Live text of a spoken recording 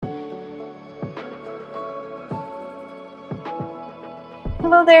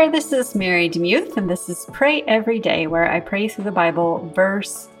Hello there, this is Mary Demuth, and this is Pray Every Day, where I pray through the Bible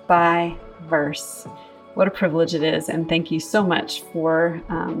verse by verse. What a privilege it is, and thank you so much for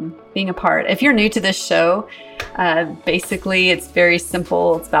being a part. If you're new to this show, basically it's very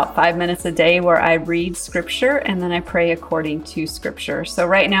simple. It's about 5 minutes a day where I read scripture and then I pray according to scripture. So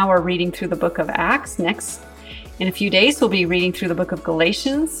right now we're reading through the book of Acts. Next, in a few days, we'll be reading through the book of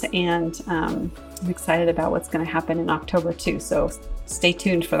Galatians, and I'm excited about what's going to happen in October too. So stay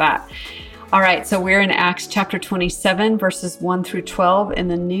tuned for that. All right, so we're in Acts chapter 27, verses 1 through 12 in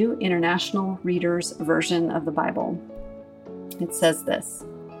the New International Reader's Version of the Bible. It says this: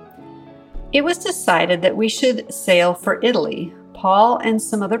 It was decided that we should sail for Italy. Paul and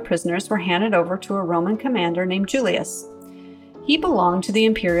some other prisoners were handed over to a Roman commander named Julius. He belonged to the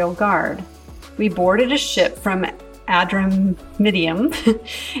Imperial Guard. We boarded a ship from Adramyttium.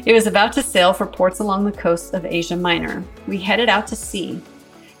 It was about to sail for ports along the coast of Asia Minor. We headed out to sea.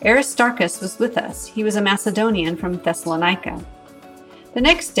 Aristarchus was with us. He was a Macedonian from Thessalonica. The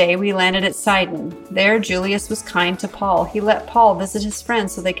next day, we landed at Sidon. There, Julius was kind to Paul. He let Paul visit his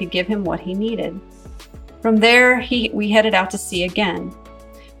friends so they could give him what he needed. From there, we headed out to sea again.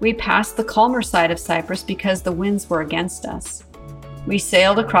 We passed the calmer side of Cyprus because the winds were against us. We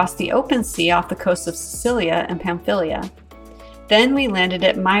sailed across the open sea off the coast of Sicilia and Pamphylia. Then we landed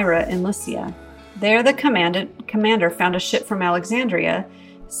at Myra in Lycia. There, the commander found a ship from Alexandria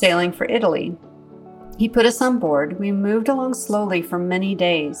sailing for Italy. He put us on board. We moved along slowly for many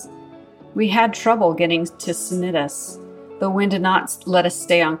days. We had trouble getting to Cnidus. The wind did not let us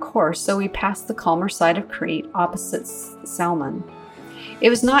stay on course, so we passed the calmer side of Crete opposite Salmon. It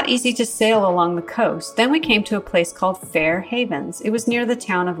was not easy to sail along the coast. Then we came to a place called Fair Havens. It was near the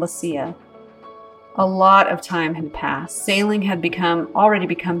town of Lasea. A lot of time had passed. Sailing had already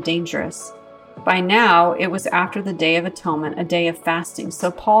become dangerous. By now, it was after the Day of Atonement, a day of fasting,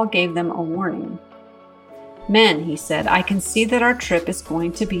 so Paul gave them a warning. Men, he said, I can see that our trip is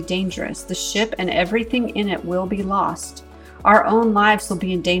going to be dangerous. The ship and everything in it will be lost. Our own lives will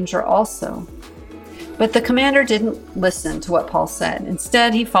be in danger also. But the commander didn't listen to what Paul said.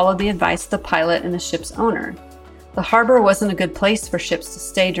 Instead, he followed the advice of the pilot and the ship's owner. The harbor wasn't a good place for ships to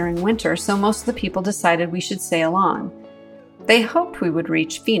stay during winter, so most of the people decided we should sail on. They hoped we would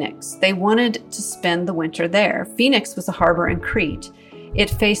reach Phoenix. They wanted to spend the winter there. Phoenix was a harbor in Crete.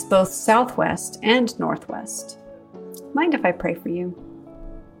 It faced both southwest and northwest. Mind if I pray for you?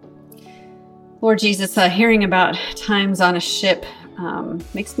 Lord Jesus, hearing about times on a ship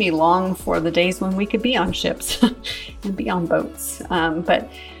makes me long for the days when we could be on ships and be on boats.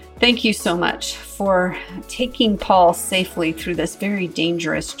 But thank you so much for taking Paul safely through this very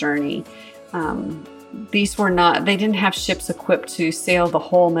dangerous journey. They didn't have ships equipped to sail the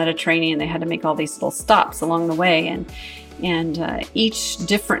whole Mediterranean. They had to make all these little stops along the way, and each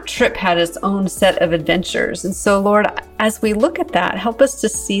different trip had its own set of adventures. And so, Lord, as we look at that, help us to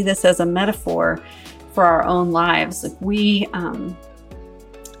see this as a metaphor for our own lives.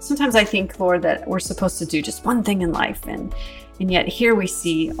 Sometimes I think, Lord, that we're supposed to do just one thing in life, and yet here we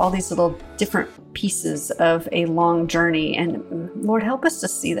see all these little different pieces of a long journey. And Lord, help us to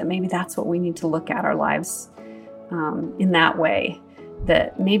see that maybe that's what we need to look at our lives in that way.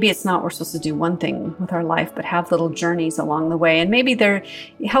 That maybe it's not we're supposed to do one thing with our life, but have little journeys along the way. And maybe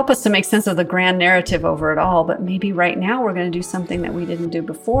help us to make sense of the grand narrative over it all. But maybe right now we're going to do something that we didn't do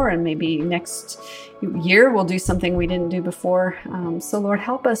before. And maybe next year we'll do something we didn't do before. So Lord,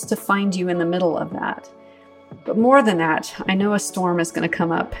 help us to find you in the middle of that. But more than that, I know a storm is going to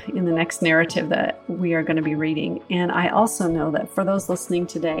come up in the next narrative that we are going to be reading. And I also know that for those listening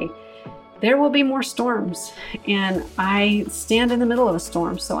today, there will be more storms, and I stand in the middle of a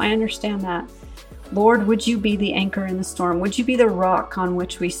storm, so I understand that. Lord, would you be the anchor in the storm? Would you be the rock on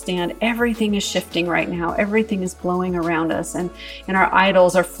which we stand? Everything is shifting right now. Everything is blowing around us, and our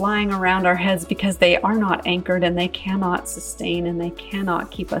idols are flying around our heads because they are not anchored, and they cannot sustain, and they cannot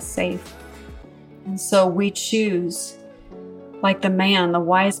keep us safe. And so we choose, like the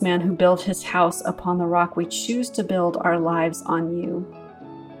wise man who built his house upon the rock, we choose to build our lives on you.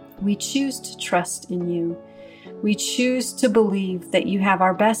 We choose to trust in you. We choose to believe that you have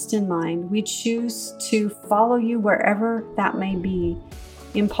our best in mind. We choose to follow you wherever that may be.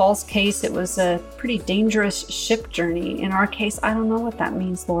 In Paul's case, it was a pretty dangerous ship journey. In our case, I don't know what that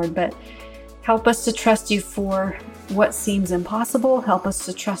means, Lord, but Help us to trust you for what seems impossible. Help us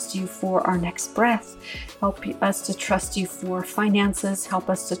to trust you for our next breath. Help us to trust you for finances. Help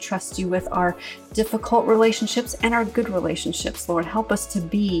us to trust you with our difficult relationships and our good relationships. Lord, help us to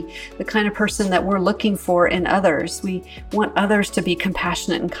be the kind of person that we're looking for in others. We want others to be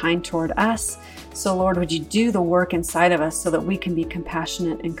compassionate and kind toward us. So Lord, would you do the work inside of us so that we can be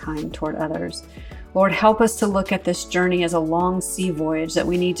compassionate and kind toward others? Lord, help us to look at this journey as a long sea voyage that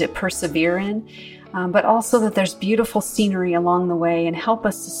we need to persevere in, but also that there's beautiful scenery along the way, and help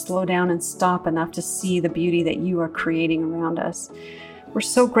us to slow down and stop enough to see the beauty that you are creating around us. We're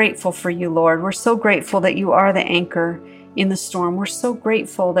so grateful for you, Lord. We're so grateful that you are the anchor in the storm. We're so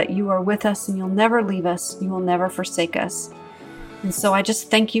grateful that you are with us and you'll never leave us. You will never forsake us. And so I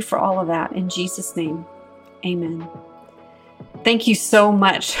just thank you for all of that. In Jesus' name, amen. Thank you so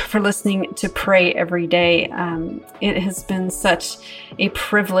much for listening to Pray Every Day. It has been such a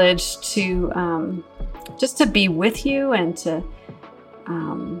privilege to just to be with you and to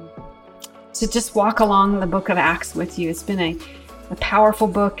just walk along the book of Acts with you. It's been a powerful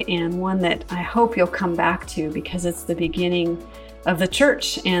book, and one that I hope you'll come back to, because it's the beginning of the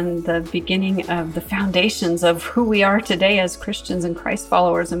church and the beginning of the foundations of who we are today as Christians and Christ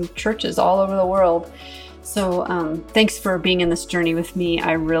followers and churches all over the world. So thanks for being in this journey with me.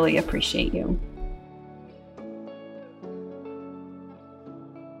 I really appreciate you.